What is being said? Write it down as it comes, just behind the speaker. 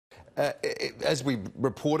As we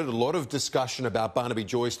reported, a lot of discussion about Barnaby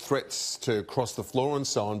Joyce threats to cross the floor and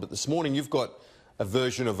so on, but this morning you've got a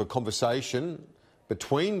version of a conversation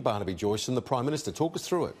between Barnaby Joyce and the Prime Minister. Talk us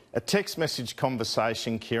through it. A text message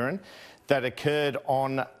conversation, Kieran, that occurred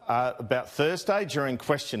on about Thursday during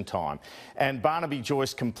question time. And Barnaby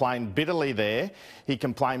Joyce complained bitterly there. He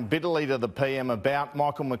complained bitterly to the PM about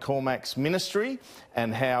Michael McCormack's ministry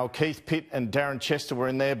and how Keith Pitt and Darren Chester were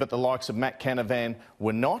in there, but the likes of Matt Canavan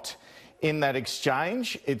were not. In that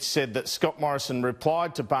exchange, it said that Scott Morrison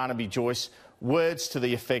replied to Barnaby Joyce words to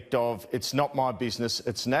the effect of, "It's not my business,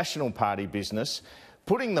 it's National Party business,"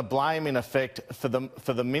 putting the blame in effect for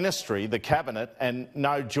the ministry, the cabinet, and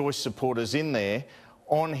no Joyce supporters in there,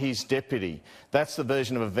 on his deputy. That's the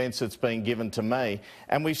version of events that's been given to me.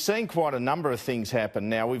 And we've seen quite a number of things happen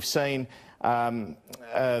now. We've seen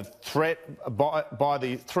a threat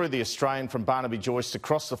through the Australian from Barnaby Joyce to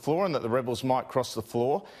cross the floor and that the rebels might cross the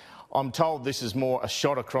floor. I'm told this is more a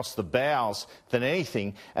shot across the bows than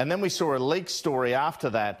anything. And then we saw a leak story after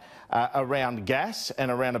that around gas and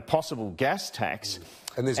around a possible gas tax.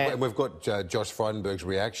 And we've got Josh Frydenberg's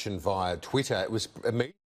reaction via Twitter. It was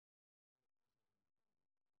immediate.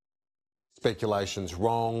 Speculation's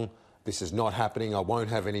wrong. This is not happening. I won't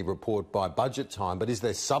have any report by budget time. But is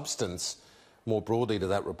there substance more broadly to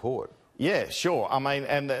that report? Yeah, sure. I mean,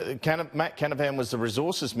 and Matt Canavan was the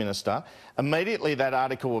Resources Minister. Immediately that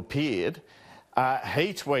article appeared,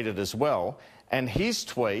 he tweeted as well, and his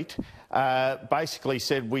tweet basically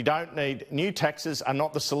said, "We don't need new taxes are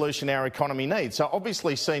not the solution our economy needs." So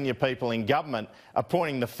obviously senior people in government are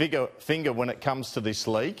pointing the finger when it comes to this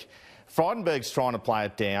leak. Frydenberg's trying to play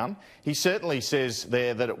it down. He certainly says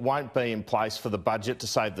there that it won't be in place for the budget to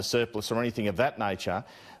save the surplus or anything of that nature.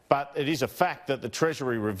 But it is a fact that the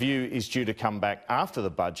Treasury review is due to come back after the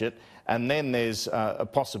budget, and then there's a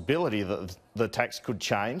possibility that the tax could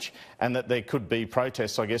change and that there could be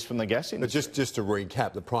protests, I guess, from the gas industry. But just to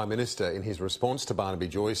recap, the Prime Minister, in his response to Barnaby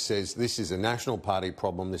Joyce, says this is a National Party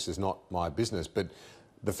problem, this is not my business. But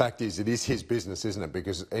the fact is, it is his business, isn't it?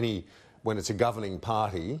 Because when it's a governing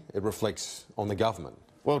party, it reflects on the government.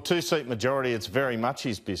 Well, two-seat majority, it's very much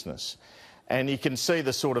his business. And you can see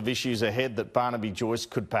the sort of issues ahead that Barnaby Joyce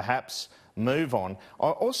could perhaps move on. I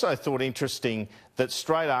also thought interesting that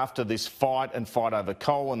straight after this fight over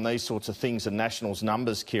coal and these sorts of things and Nationals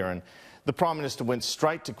numbers, Kieran, the Prime Minister went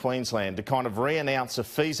straight to Queensland to kind of re-announce a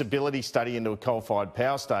feasibility study into a coal-fired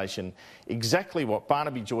power station, exactly what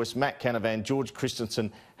Barnaby Joyce, Matt Canavan, George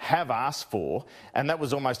Christensen have asked for, and that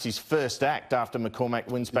was almost his first act after McCormack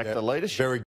wins back the leadership.